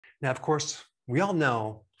Now, of course, we all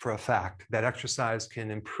know for a fact that exercise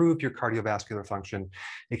can improve your cardiovascular function.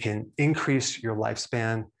 It can increase your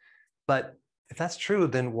lifespan. But if that's true,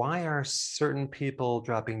 then why are certain people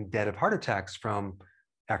dropping dead of heart attacks from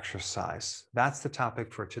exercise? That's the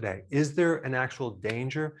topic for today. Is there an actual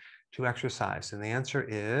danger to exercise? And the answer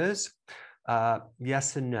is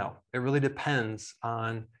yes and no. It really depends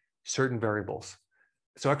on certain variables.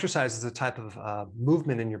 So exercise is a type of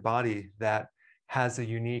movement in your body that has a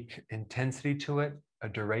unique intensity to it, a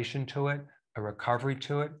duration to it, a recovery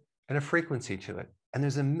to it, and a frequency to it. And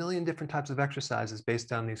there's a million different types of exercises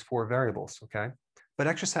based on these 4 variables, okay? But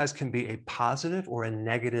exercise can be a positive or a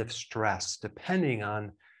negative stress, depending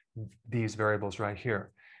on these variables right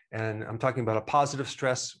here. And I'm talking about a positive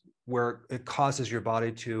stress where it causes your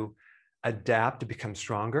body to adapt to become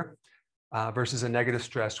stronger, versus a negative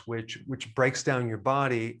stress, which breaks down your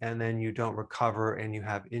body, and then you don't recover and you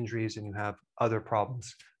have injuries and you have other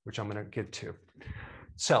problems, which I'm going to get to.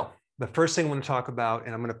 So the first thing I want to talk about,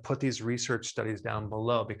 and I'm going to put these research studies down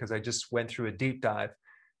below because I just went through a deep dive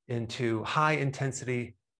into high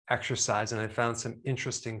intensity exercise and I found some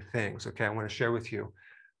interesting things. Okay, I want to share with you.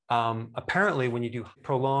 Apparently, when you do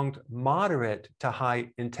prolonged moderate to high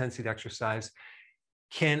intensity exercise,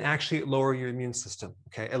 can actually lower your immune system,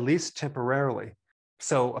 okay, at least temporarily.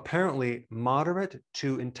 So apparently, moderate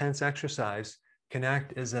to intense exercise can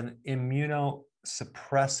act as an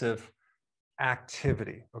immunosuppressive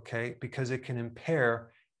activity, okay, because it can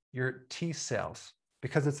impair your T cells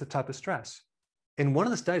because it's a type of stress. In one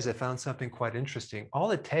of the studies, I found something quite interesting.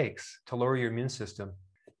 All it takes to lower your immune system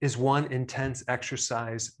is one intense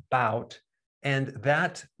exercise bout, and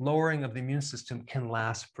that lowering of the immune system can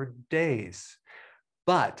last for days.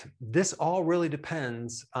 But this all really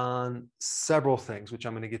depends on several things, which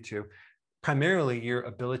I'm going to get to. Primarily, your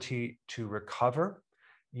ability to recover,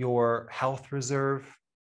 your health reserve,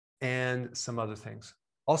 and some other things.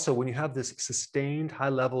 Also, when you have this sustained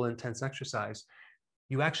high-level intense exercise,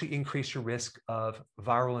 you actually increase your risk of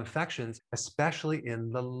viral infections, especially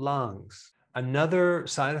in the lungs. Another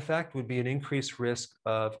side effect would be an increased risk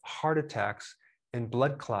of heart attacks and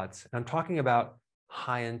blood clots. And I'm talking about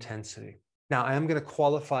high intensity. Now, I am going to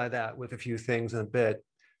qualify that with a few things in a bit.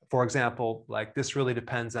 For example, like this really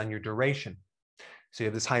depends on your duration. So you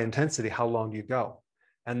have this high intensity, how long do you go?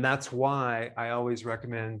 And that's why I always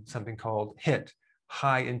recommend something called HIIT,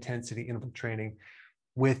 high intensity interval training,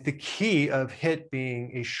 with the key of HIIT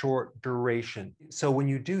being a short duration. So when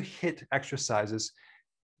you do HIIT exercises,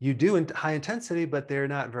 you do in high intensity, but they're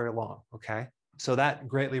not very long, okay? So that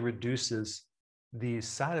greatly reduces these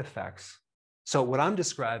side effects. So what I'm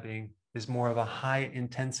describing is more of a high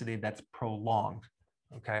intensity that's prolonged,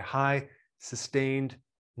 okay? High sustained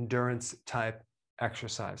endurance type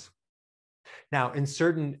exercise. Now, in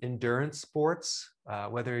certain endurance sports,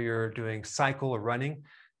 whether you're doing cycle or running,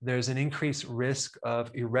 there's an increased risk of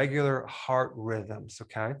irregular heart rhythms,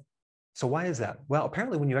 okay? So why is that? Well,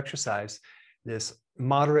 apparently when you exercise this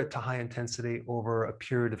moderate to high intensity over a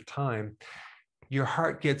period of time, your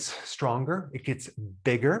heart gets stronger, it gets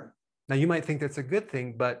bigger. Now, you might think that's a good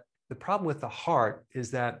thing, but the problem with the heart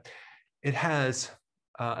is that it has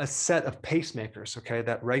a set of pacemakers, okay,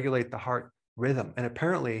 that regulate the heart rhythm. And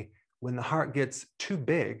apparently, when the heart gets too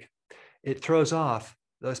big, it throws off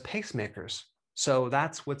those pacemakers. So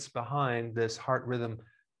that's what's behind this heart rhythm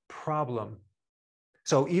problem.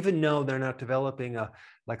 So even though they're not developing a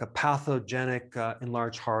pathogenic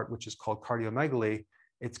enlarged heart, which is called cardiomegaly,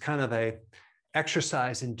 it's kind of a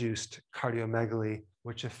exercise-induced cardiomegaly,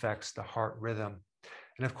 which affects the heart rhythm.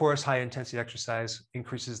 And of course, high intensity exercise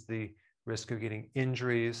increases the risk of getting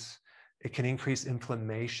injuries. It can increase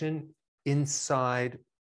inflammation inside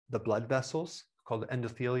the blood vessels, called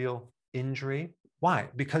endothelial injury. Why?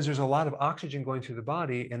 Because there's a lot of oxygen going through the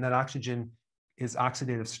body, and that oxygen is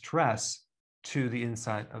oxidative stress to the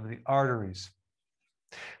inside of the arteries.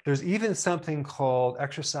 There's even something called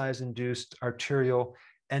exercise-induced arterial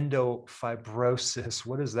endofibrosis.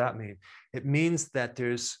 What does that mean? It means that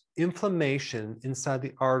there's inflammation inside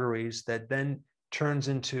the arteries that then turns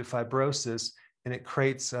into fibrosis, and it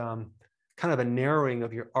creates kind of a narrowing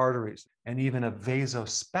of your arteries and even a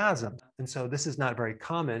vasospasm. And so this is not very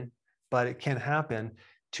common, but it can happen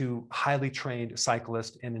to highly trained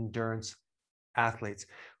cyclists and endurance athletes.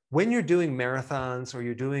 When you're doing marathons or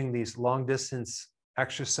you're doing these long distance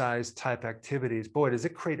exercise type activities, boy, does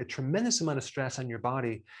it create a tremendous amount of stress on your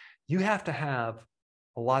body. You have to have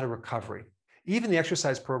a lot of recovery. Even the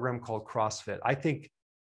exercise program called CrossFit, I think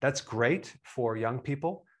that's great for young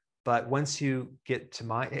people, but once you get to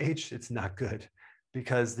my age, it's not good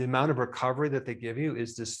because the amount of recovery that they give you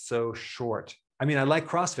is just so short. I mean, I like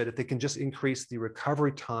CrossFit if they can just increase the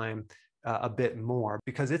recovery time a bit more,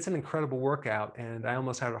 because it's an incredible workout. And I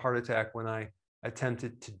almost had a heart attack when I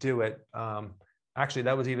attempted to do it. Actually,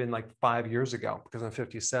 that was even like 5 years ago, because I'm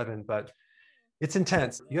 57, but it's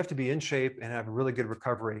intense. You have to be in shape and have a really good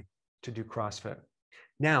recovery to do CrossFit.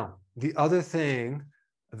 Now, the other thing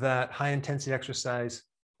that high intensity exercise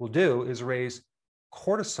will do is raise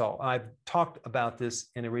cortisol. I've talked about this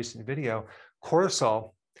in a recent video.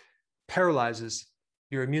 Cortisol paralyzes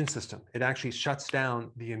your immune system. It actually shuts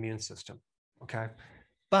down the immune system, okay?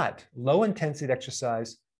 But low intensity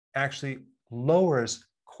exercise actually lowers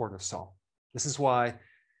cortisol. This is why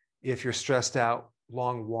if you're stressed out,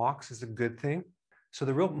 long walks is a good thing. So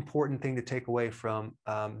the real important thing to take away from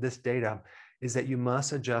this data is that you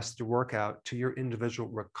must adjust your workout to your individual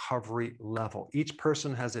recovery level. Each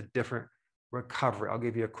person has a different recovery. I'll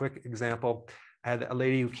give you a quick example. I had a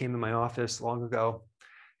lady who came in my office long ago,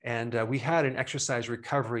 and we had an exercise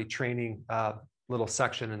recovery training little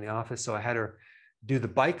section in the office. So I had her do the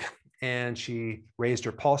bike, and she raised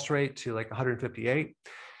her pulse rate to like 158.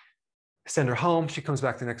 Send her home. She comes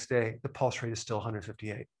back the next day. The pulse rate is still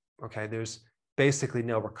 158. Okay, there's basically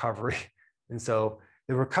no recovery. And so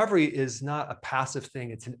the recovery is not a passive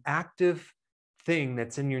thing. It's an active thing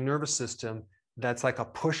that's in your nervous system that's like a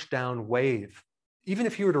push down wave. Even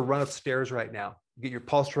if you were to run upstairs right now, you get your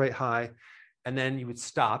pulse rate high, and then you would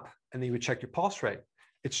stop and then you would check your pulse rate.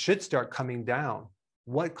 It should start coming down.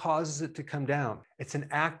 What causes it to come down? It's an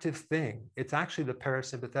active thing. It's actually the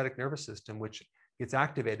parasympathetic nervous system, which gets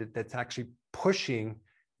activated, that's actually pushing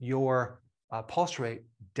your pulse rate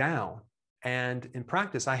down. And in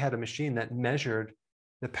practice, I had a machine that measured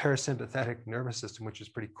the parasympathetic nervous system, which is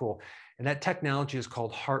pretty cool. And that technology is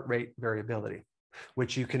called heart rate variability,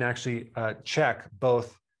 which you can actually check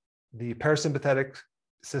both the parasympathetic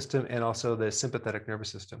system and also the sympathetic nervous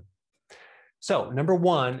system. So number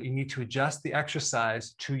one, you need to adjust the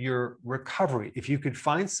exercise to your recovery. If you could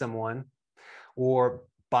find someone or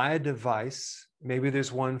buy a device, maybe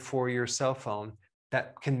there's one for your cell phone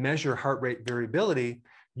that can measure heart rate variability,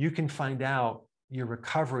 you can find out your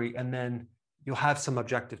recovery, and then you'll have some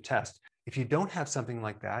objective test. If you don't have something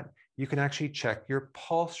like that, you can actually check your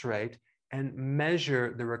pulse rate and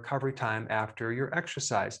measure the recovery time after your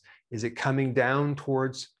exercise. Is it coming down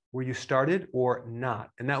towards where you started or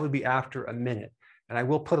not? And that would be after a minute. And I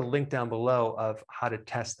will put a link down below of how to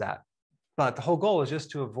test that. But the whole goal is just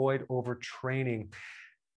to avoid overtraining.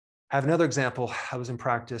 I have another example. I was in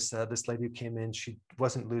practice. This lady who came in, she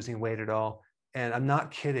wasn't losing weight at all. And I'm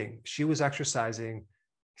not kidding. She was exercising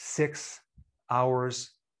 6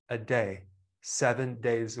 hours a day, 7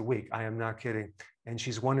 days a week. I am not kidding. And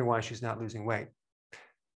she's wondering why she's not losing weight.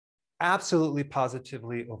 Absolutely,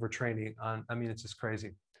 positively overtraining. I mean, it's just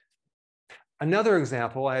crazy. Another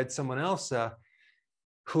example, I had someone else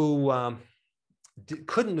who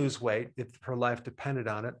couldn't lose weight if her life depended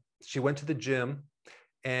on it. She went to the gym,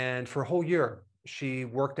 and for a whole year, she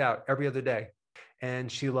worked out every other day.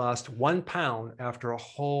 And she lost 1 pound after a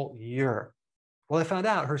whole year. Well, I found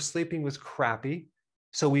out her sleeping was crappy.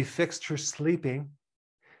 So we fixed her sleeping,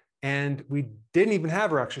 and we didn't even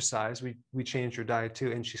have her exercise. We changed her diet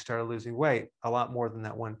too, and she started losing weight, a lot more than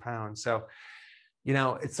that 1 pound. So, you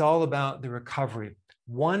know, it's all about the recovery.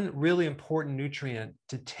 One really important nutrient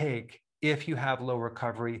to take if you have low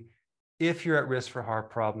recovery, if you're at risk for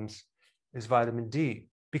heart problems, is vitamin D.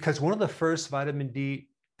 Because one of the first vitamin D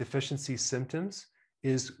deficiency symptoms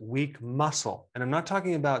is weak muscle. And I'm not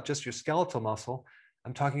talking about just your skeletal muscle.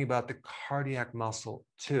 I'm talking about the cardiac muscle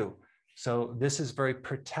too. So this is very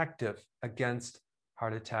protective against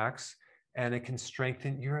heart attacks, and it can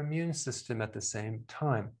strengthen your immune system at the same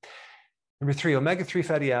time. Number 3, omega-3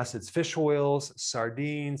 fatty acids, fish oils,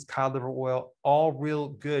 sardines, cod liver oil, all real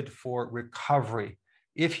good for recovery.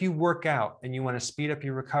 If you work out and you want to speed up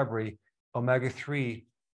your recovery, omega-3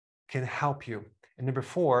 can help you. And number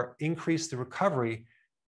 4, increase the recovery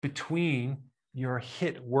between your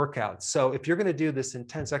HIIT workouts. So if you're going to do this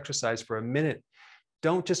intense exercise for a minute,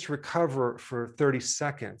 don't just recover for 30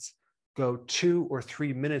 seconds. Go 2 or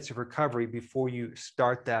 3 minutes of recovery before you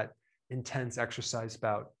start that intense exercise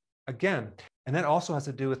bout again. And that also has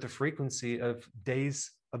to do with the frequency of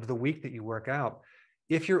days of the week that you work out.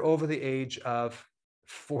 If you're over the age of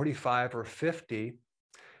 45 or 50,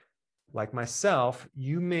 like myself,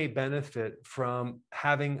 you may benefit from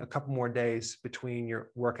having a couple more days between your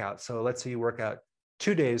workouts. So let's say you work out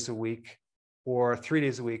 2 days a week or 3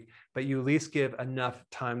 days a week, but you at least give enough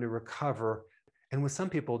time to recover. And with some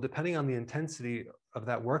people, depending on the intensity of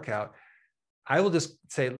that workout, I will just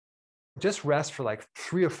say, just rest for like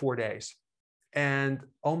 3 or 4 days. And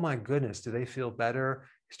oh my goodness, do they feel better?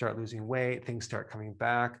 you start losing weight, things start coming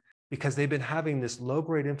back because they've been having this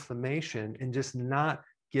low-grade inflammation and just not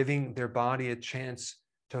giving their body a chance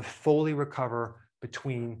to fully recover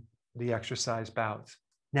between the exercise bouts.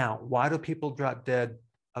 Now, why do people drop dead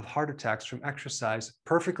of heart attacks from exercise?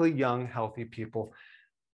 Perfectly young, healthy people,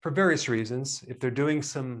 for various reasons. If they're doing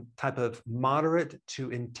some type of moderate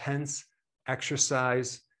to intense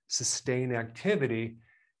exercise, sustained activity,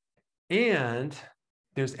 and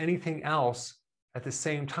there's anything else at the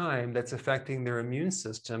same time that's affecting their immune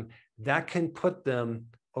system, that can put them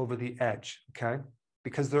over the edge, okay?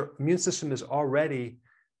 Because their immune system is already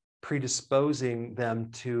predisposing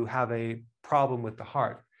them to have a problem with the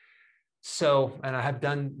heart. So, and I have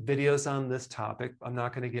done videos on this topic. I'm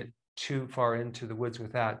not going to get too far into the woods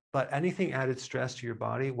with that, but anything added stress to your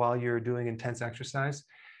body while you're doing intense exercise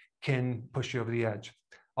can push you over the edge.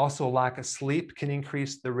 Also, lack of sleep can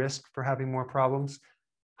increase the risk for having more problems.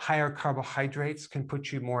 Higher carbohydrates can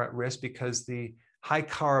put you more at risk because the high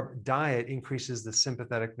carb diet increases the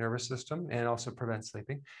sympathetic nervous system and also prevents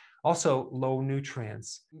sleeping. Also, low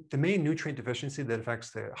nutrients. The main nutrient deficiency that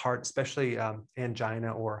affects the heart, especially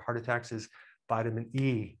angina or heart attacks, is vitamin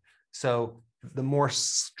E. So the more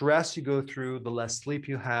stress you go through, the less sleep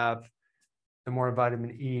you have, the more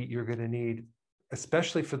vitamin E you're going to need,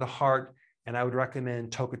 especially for the heart. And I would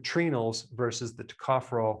recommend tocotrienols versus the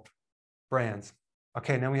tocopherol brands.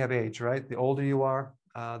 Okay, now we have age, right? The older you are,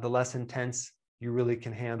 the less intense you really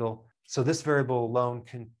can handle. So this variable alone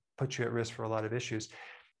can put you at risk for a lot of issues.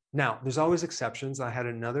 Now, there's always exceptions. I had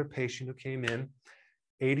another patient who came in,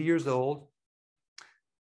 80 years old,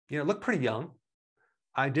 looked pretty young.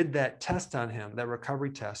 I did that test on him, that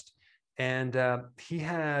recovery test, and he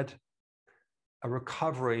had a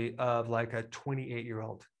recovery of like a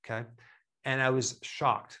 28-year-old, okay? And I was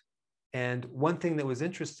shocked. And one thing that was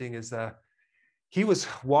interesting is he was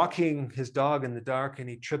walking his dog in the dark and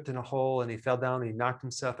he tripped in a hole and he fell down and he knocked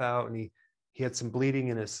himself out and he had some bleeding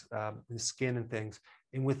in his skin and things.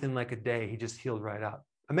 And within like a day, he just healed right up.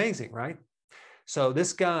 Amazing, right? So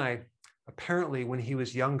this guy, apparently when he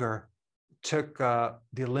was younger, took the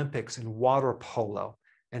Olympics in water polo,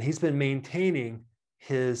 and he's been maintaining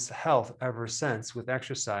his health ever since with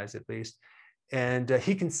exercise, at least. And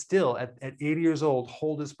he can still, at 80 years old,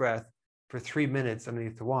 hold his breath for 3 minutes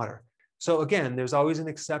underneath the water. So again, there's always an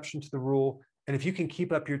exception to the rule. And if you can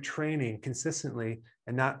keep up your training consistently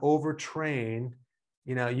and not overtrain,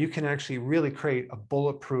 you can actually really create a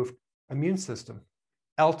bulletproof immune system.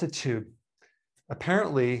 Altitude.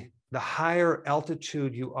 Apparently, the higher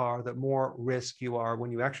altitude you are, the more risk you are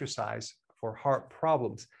when you exercise for heart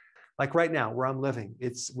problems. Like right now, where I'm living,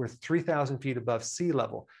 we're 3,000 feet above sea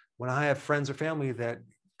level. When I have friends or family that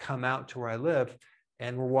come out to where I live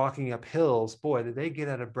and we're walking up hills, boy, they get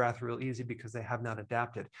out of breath real easy because they have not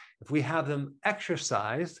adapted. If we have them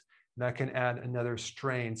exercised, that can add another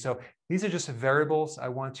strain. So these are just variables I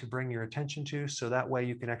want to bring your attention to, so that way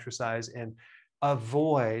you can exercise and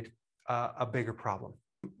avoid a bigger problem.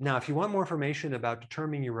 Now, if you want more information about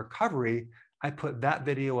determining your recovery, I put that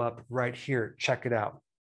video up right here. Check it out.